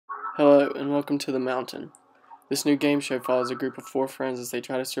Hello and welcome to the Mountain. This new game show follows a group of 4 friends as they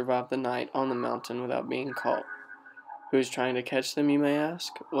try to survive the night on the mountain without being caught. Who is trying to catch them, you may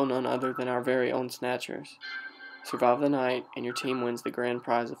ask? Well, none other than our very own snatchers. Survive the night and your team wins the grand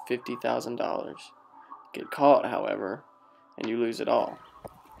prize of $50,000. Get caught, however, and you lose it all.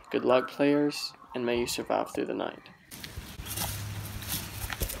 Good luck, players, and may you survive through the night.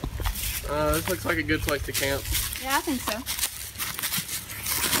 This looks like a good place to camp. Yeah, I think so.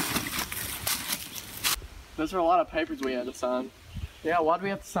 Those are a lot of papers we had to sign. Yeah, why do we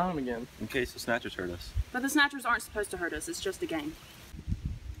have to sign them again? In case the snatchers hurt us. But the snatchers aren't supposed to hurt us, it's just a game.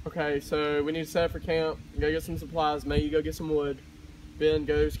 Okay, so we need to set up for camp, go get some supplies. May, you go get some wood. Ben,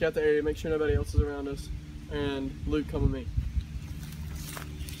 go scout the area, make sure nobody else is around us. And Luke, come with me.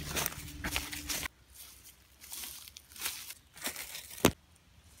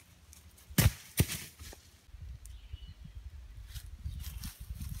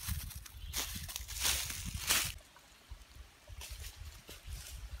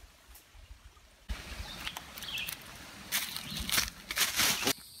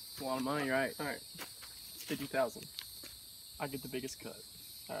 A lot of money, right? Alright. It's 50,000. I get the biggest cut.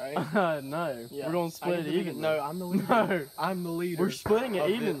 Alright? No. Yeah. We're gonna split it evenly. No, I'm the leader. No. I'm the leader. We're splitting it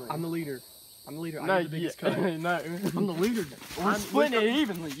evenly. I'm the leader. I'm the leader. No, I get the biggest cut. No. I'm the leader. We're splitting it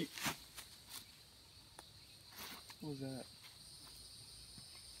evenly. What was that?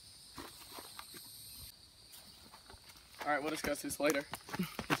 Alright, we'll discuss this later.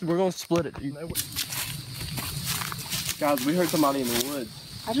 We're gonna split it, dude. Guys, we heard somebody in the woods.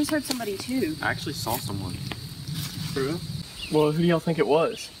 I just heard somebody too. I actually saw someone. True? Well, who do y'all think it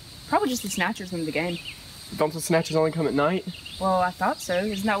was? Probably just the snatchers in the game. Don't the snatchers only come at night? Well, I thought so.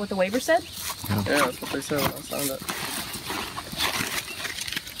 Isn't that what the waiver said? Yeah, that's what they said when I signed up.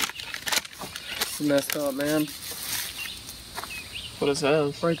 It's messed up, man. What it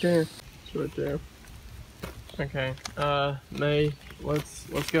says? Right there. It's right there. Okay. May, let's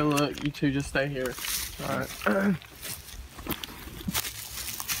go look. You two just stay here. Alright.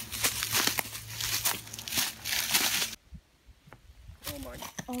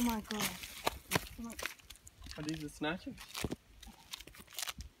 Oh my god. Are these the snatchers?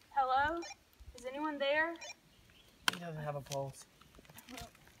 Hello? Is anyone there? He doesn't have a pulse.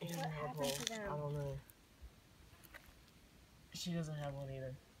 He doesn't have a pulse. I don't know. She doesn't have one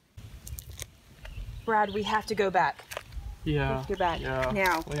either. Brad, we have to go back. Yeah. We have to go back. Yeah.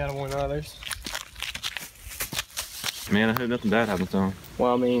 Now. We gotta warn others. Man, I hope nothing bad happens to them.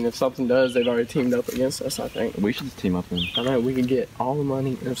 Well, I mean, if something does, they've already teamed up against us, I think. We should just team up then. I know, we can get all the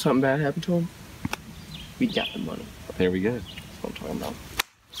money, and if something bad happened to them, we got the money. There we go. That's what I'm talking about.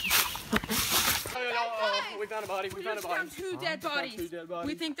 We found a body, we found a body. Two dead bodies.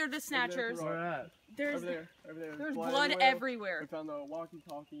 We think they're the snatchers. Where at? There's Over there. There's blood everywhere. We found the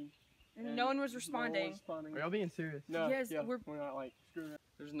walkie-talkie. And no one was responding. Are y'all being serious? No, yes, we're not like, screw that.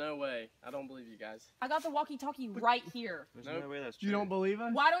 There's no way. I don't believe you guys. I got the walkie-talkie right here. There's no way that's true. You don't believe us?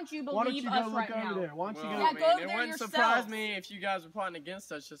 Why don't you believe us right now? Why don't you go Yeah, go there It wouldn't yourself. surprise me if you guys were plotting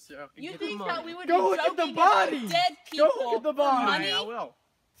against us just so You get the think money. that we would Go be look at the joking about body! dead people Go look at the for body! money? I will.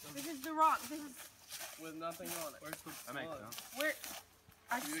 This is the rock. This is With nothing on it. Where's the That makes blood? sense. where.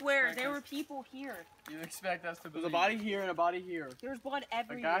 I You swear expect there us- were people here. You expect us to believe. There's a body here and a body here. There was blood A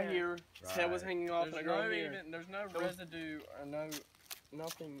everywhere. guy here, his head was hanging off, and a girl here. There's no was- residue or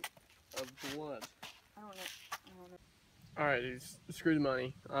nothing of blood. I don't know. Alright, dudes, screw the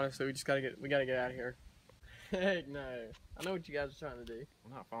money. Honestly, we gotta get out of here. Heck no. I know what you guys are trying to do.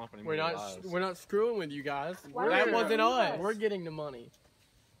 We're not falling for any more lies. We're not screwing with you guys. Why That would wasn't you us. us? We're getting the money.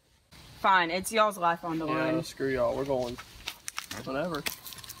 Fine, it's y'all's life on the Yeah, line. screw y'all. We're going. Whatever.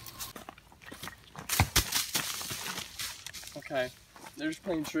 Okay. They're just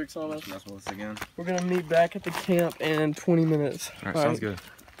playing tricks on us. That's what it's again. We're gonna meet back at the camp in 20 minutes. Alright, sounds good.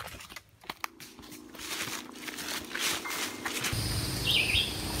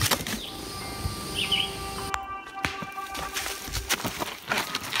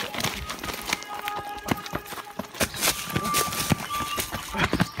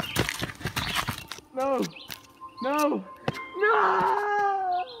 No! No! No!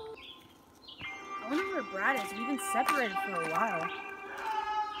 I wonder where Brad is. We've been separated for a while.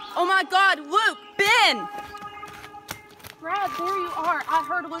 Oh my god, Luke! Ben! Brad, there you are. I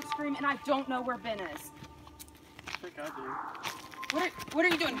heard Luke scream and I don't know where Ben is. I think I do. What are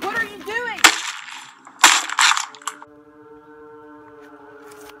you doing? What are you doing?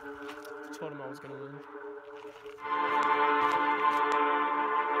 I told him I was gonna win.